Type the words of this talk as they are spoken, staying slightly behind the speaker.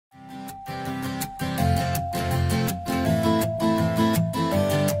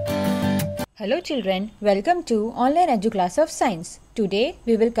Hello children, welcome to Online Edu-Class of Science. Today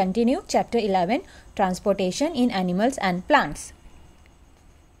we will continue Chapter 11, Transportation in Animals and Plants.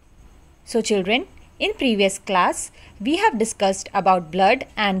 So children, in previous class we have discussed about blood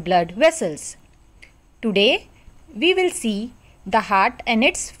and blood vessels. Today we will see the heart and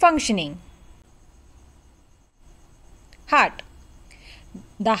its functioning. Heart.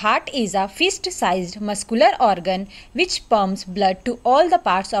 The heart is a fist-sized muscular organ which pumps blood to all the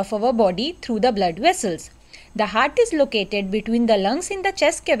parts of our body through the blood vessels. The heart is located between the lungs in the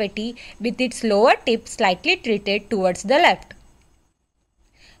chest cavity with its lower tip slightly tilted towards the left.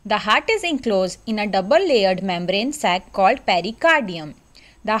 The heart is enclosed in a double-layered membrane sac called pericardium.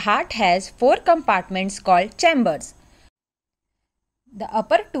 The heart has 4 compartments called chambers. The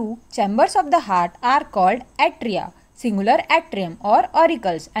upper 2 chambers of the heart are called atria, singular atrium or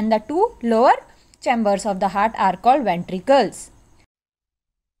auricles, and the 2 lower chambers of the heart are called ventricles.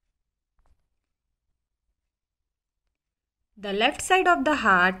 The left side of the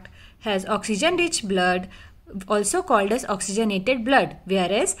heart has oxygen-rich blood, also called as oxygenated blood,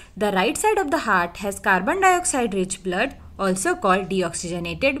 whereas the right side of the heart has carbon dioxide-rich blood, also called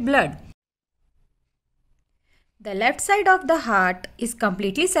deoxygenated blood. The left side of the heart is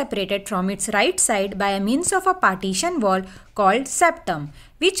completely separated from its right side by a means of a partition wall called septum,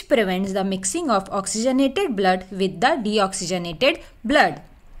 which prevents the mixing of oxygenated blood with the deoxygenated blood.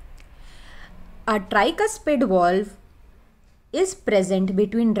 A tricuspid valve is present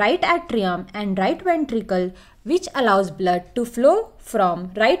between right atrium and right ventricle, which allows blood to flow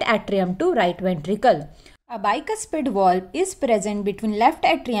from right atrium to right ventricle. A bicuspid valve is present between left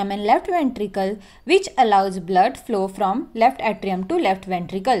atrium and left ventricle, which allows blood flow from left atrium to left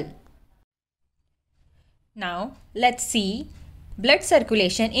ventricle. Now let's see blood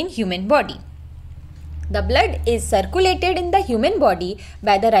circulation in human body. The blood is circulated in the human body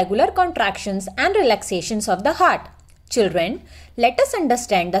by the regular contractions and relaxations of the heart. Children, let us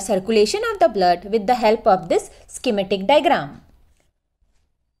understand the circulation of the blood with the help of this schematic diagram.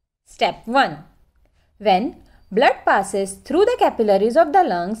 Step 1. When blood passes through the capillaries of the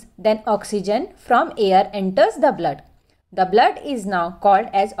lungs, then oxygen from air enters the blood. The blood is now called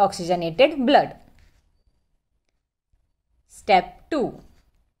as oxygenated blood. Step 2.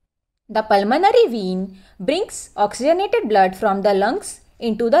 The pulmonary vein brings oxygenated blood from the lungs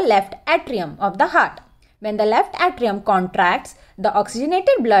into the left atrium of the heart. When the left atrium contracts, the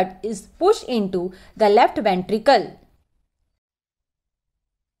oxygenated blood is pushed into the left ventricle.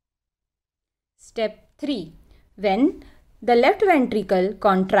 Step 3. When the left ventricle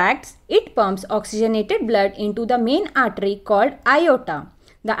contracts, it pumps oxygenated blood into the main artery called aorta.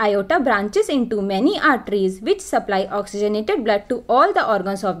 The aorta branches into many arteries which supply oxygenated blood to all the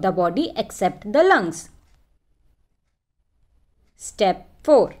organs of the body except the lungs. Step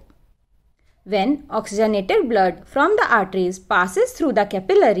 4. When oxygenated blood from the arteries passes through the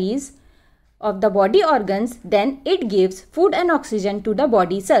capillaries of the body organs, then it gives food and oxygen to the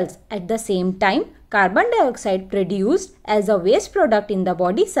body cells. At the same time, carbon dioxide produced as a waste product in the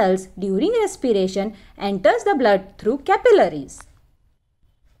body cells during respiration enters the blood through capillaries.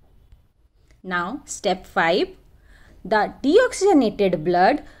 Now, step 5. The deoxygenated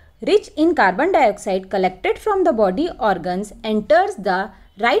blood rich in carbon dioxide collected from the body organs enters the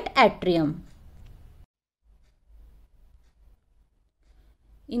right atrium.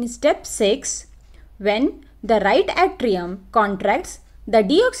 In step 6, when the right atrium contracts, the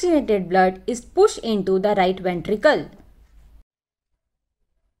deoxygenated blood is pushed into the right ventricle.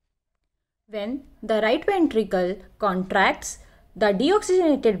 When the right ventricle contracts, the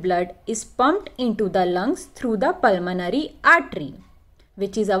deoxygenated blood is pumped into the lungs through the pulmonary artery,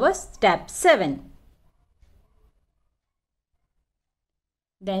 which is our step 7.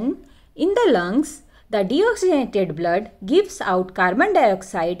 Then, in the lungs, the deoxygenated blood gives out carbon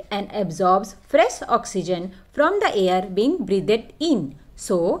dioxide and absorbs fresh oxygen from the air being breathed in.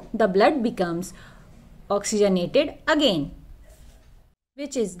 So, the blood becomes oxygenated again,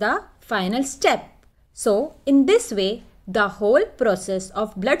 which is the final step. So, in this way, the whole process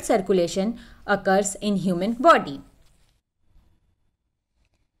of blood circulation occurs in human body.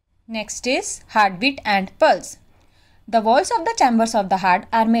 Next is heartbeat and pulse. The walls of the chambers of the heart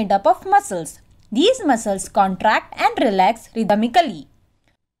are made up of muscles. These muscles contract and relax rhythmically.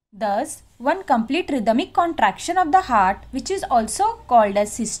 Thus, one complete rhythmic contraction of the heart, which is also called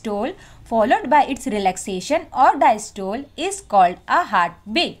as systole, followed by its relaxation or diastole, is called a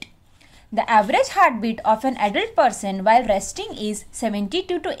heartbeat. The average heartbeat of an adult person while resting is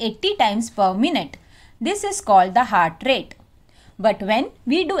 72 to 80 times per minute. This is called the heart rate. But when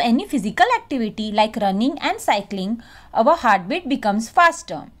we do any physical activity like running and cycling, our heartbeat becomes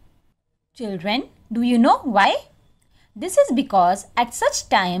faster. Children, do you know why? This is because at such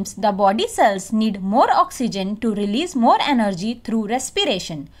times the body cells need more oxygen to release more energy through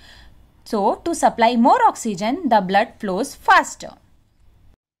respiration. So, to supply more oxygen, the blood flows faster.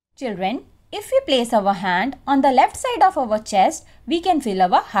 Children, if we place our hand on the left side of our chest, we can feel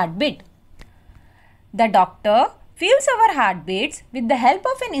our heartbeat. The doctor feels our heartbeats with the help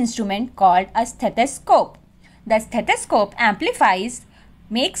of an instrument called a stethoscope. The stethoscope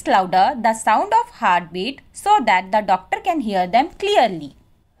makes louder the sound of heartbeat so that the doctor can hear them clearly.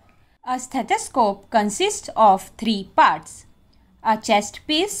 A stethoscope consists of three parts. A chest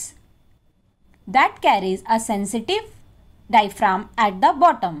piece that carries a sensitive diaphragm at the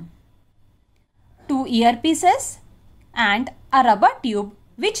bottom, two earpieces, and a rubber tube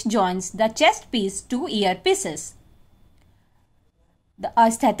which joins the chest piece to earpieces.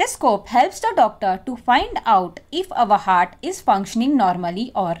 A stethoscope helps the doctor to find out if our heart is functioning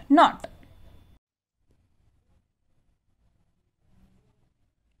normally or not.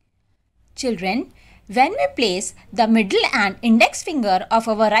 Children, when we place the middle and index finger of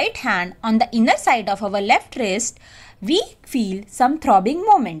our right hand on the inner side of our left wrist, we feel some throbbing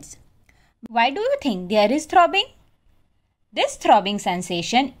movements. Why do you think there is throbbing? This throbbing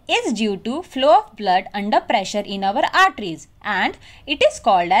sensation is due to flow of blood under pressure in our arteries, and it is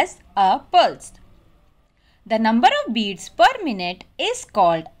called as a pulse. The number of beats per minute is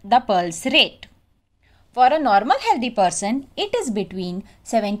called the pulse rate. For a normal healthy person, it is between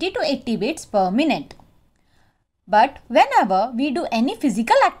 70 to 80 beats per minute. But whenever we do any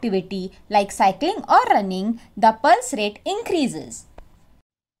physical activity like cycling or running, the pulse rate increases.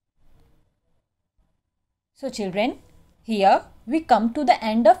 So children, here we come to the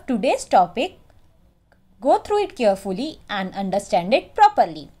end of today's topic. Go through it carefully and understand it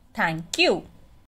properly. Thank you.